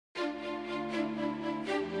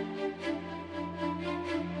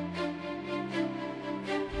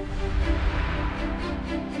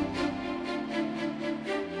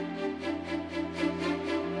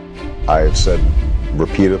I have said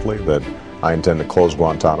repeatedly that I intend to close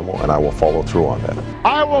Guantanamo, and I will follow through on that.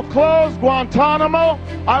 I will close Guantanamo.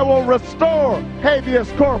 I will restore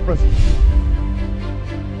habeas corpus.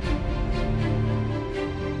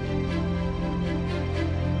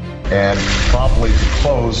 And promptly to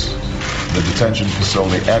close the detention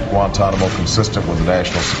facility at Guantanamo consistent with the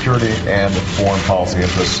national security and foreign policy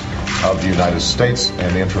interests of the United States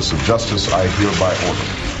and the interests of justice, I hereby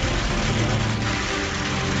order.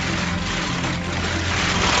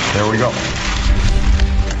 There we go.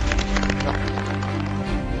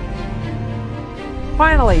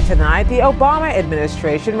 Finally tonight, the Obama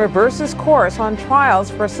administration reverses course on trials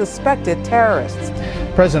for suspected terrorists.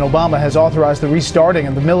 President Obama has authorized the restarting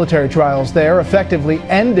of the military trials there, effectively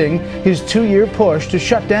ending his 2-year push to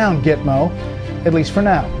shut down GTMO, at least for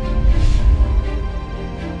now.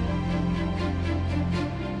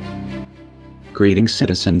 Greetings,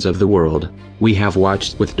 citizens of the world. We have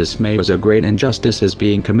watched with dismay as a great injustice is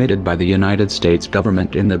being committed by the United States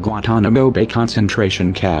government in the Guantanamo Bay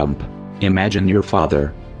concentration camp. Imagine your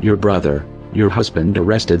father, your brother, your husband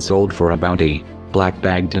arrested, sold for a bounty,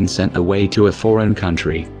 black-bagged and sent away to a foreign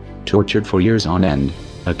country, tortured for years on end,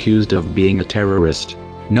 accused of being a terrorist.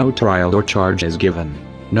 No trial or charge is given,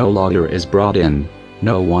 no lawyer is brought in,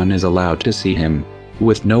 no one is allowed to see him,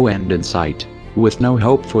 with no end in sight, with no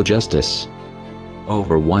hope for justice.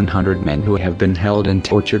 Over 100 men who have been held and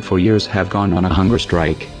tortured for years have gone on a hunger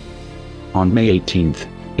strike. On May 18th,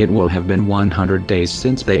 it will have been 100 days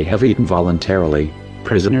since they have eaten voluntarily.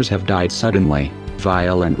 Prisoners have died suddenly,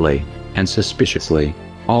 violently, and suspiciously.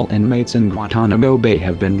 All inmates in Guantanamo Bay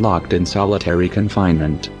have been locked in solitary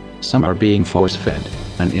confinement. Some are being force-fed,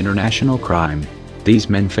 an international crime. These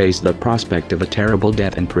men face the prospect of a terrible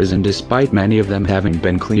death in prison despite many of them having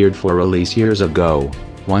been cleared for release years ago.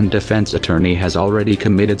 One defense attorney has already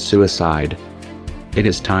committed suicide. It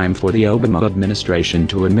is time for the Obama administration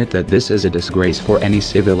to admit that this is a disgrace for any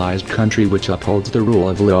civilized country which upholds the rule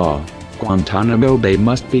of law. Guantanamo Bay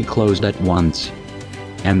must be closed at once.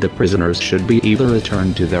 And the prisoners should be either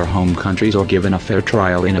returned to their home countries or given a fair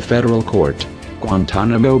trial in a federal court.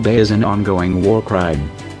 Guantanamo Bay is an ongoing war crime.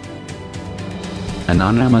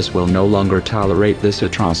 Anonymous will no longer tolerate this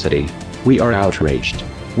atrocity. We are outraged.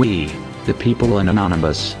 We, the people in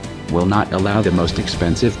Anonymous, will not allow the most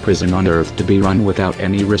expensive prison on earth to be run without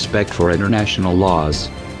any respect for international laws.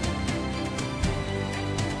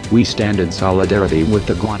 We stand in solidarity with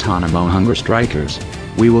the Guantanamo hunger strikers.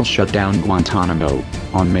 We will shut down Guantanamo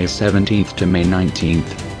on May 17th to May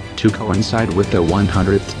 19th, to coincide with the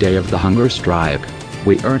 100th day of the hunger strike.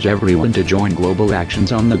 We urge everyone to join global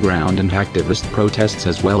actions on the ground and activist protests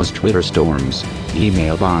as well as Twitter storms,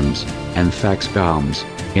 email bombs, and fax bombs,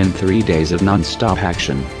 in 3 days of non-stop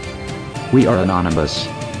action. We are Anonymous.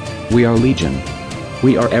 We are Legion.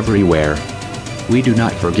 We are everywhere. We do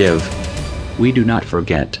not forgive. We do not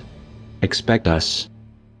forget. Expect us.